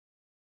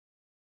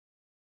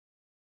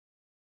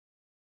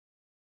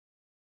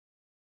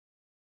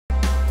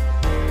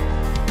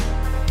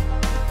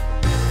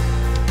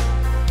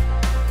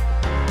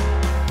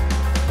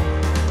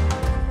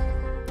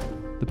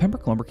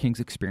Lumber Kings'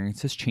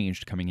 experience has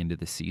changed coming into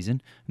this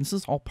season, and this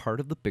is all part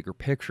of the bigger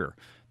picture.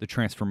 The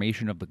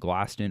transformation of the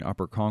glassed-in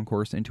upper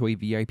concourse into a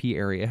VIP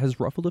area has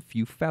ruffled a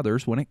few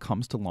feathers when it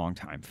comes to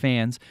longtime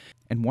fans,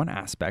 and one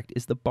aspect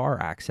is the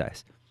bar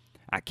access.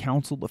 At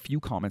council, a few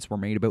comments were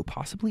made about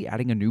possibly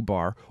adding a new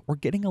bar or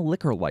getting a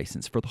liquor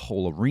license for the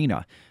whole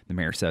arena. The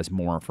mayor says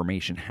more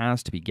information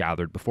has to be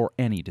gathered before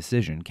any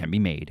decision can be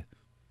made.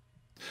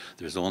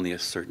 There's only a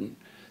certain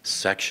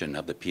section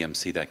of the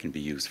PMC that can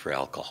be used for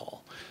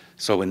alcohol.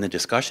 So when the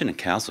discussion in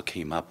council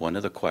came up, one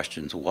of the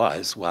questions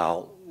was,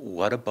 well,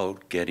 what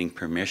about getting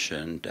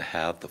permission to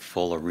have the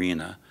full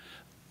arena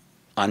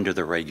under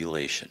the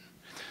regulation?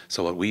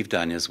 So what we've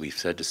done is we've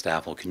said to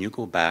staff, well, can you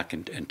go back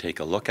and take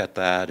a look at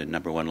that? And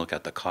number one, look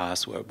at the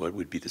costs. What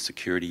would be the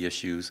security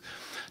issues?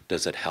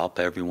 Does it help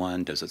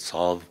everyone? Does it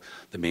solve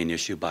the main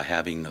issue by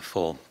having the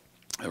full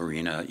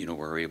arena, where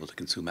we're able to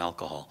consume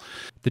alcohol?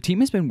 The team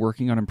has been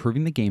working on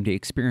improving the game day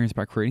experience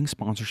by creating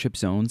sponsorship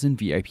zones and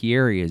VIP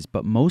areas,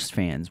 but most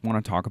fans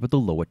want to talk about the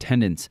low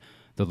attendance.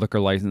 The liquor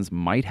license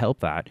might help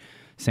that.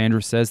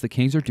 Sandra says the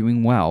Kings are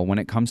doing well when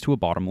it comes to a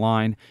bottom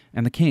line,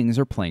 and the Kings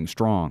are playing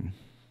strong.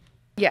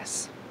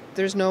 Yes,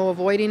 there's no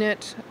avoiding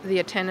it. The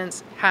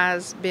attendance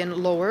has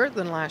been lower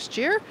than last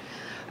year.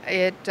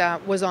 It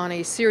was on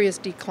a serious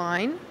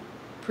decline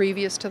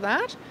previous to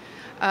that.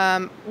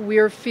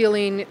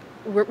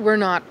 We're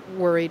not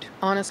worried.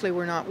 Honestly,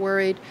 we're not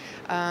worried.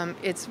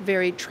 It's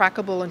very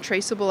trackable and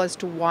traceable as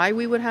to why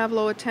we would have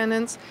low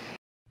attendance.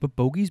 But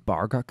Bogey's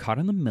Bar got caught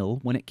in the middle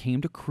when it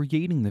came to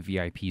creating the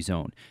VIP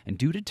zone, and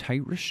due to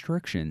tight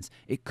restrictions,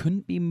 it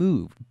couldn't be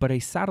moved. But a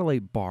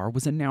satellite bar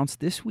was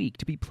announced this week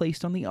to be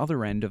placed on the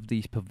other end of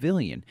the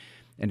pavilion,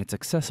 and it's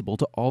accessible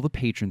to all the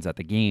patrons at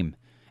the game.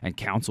 And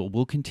council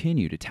will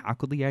continue to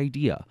tackle the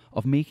idea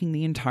of making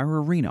the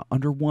entire arena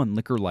under one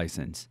liquor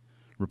license.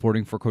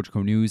 Reporting for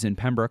Coachco News in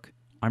Pembroke,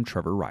 I'm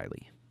Trevor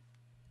Riley.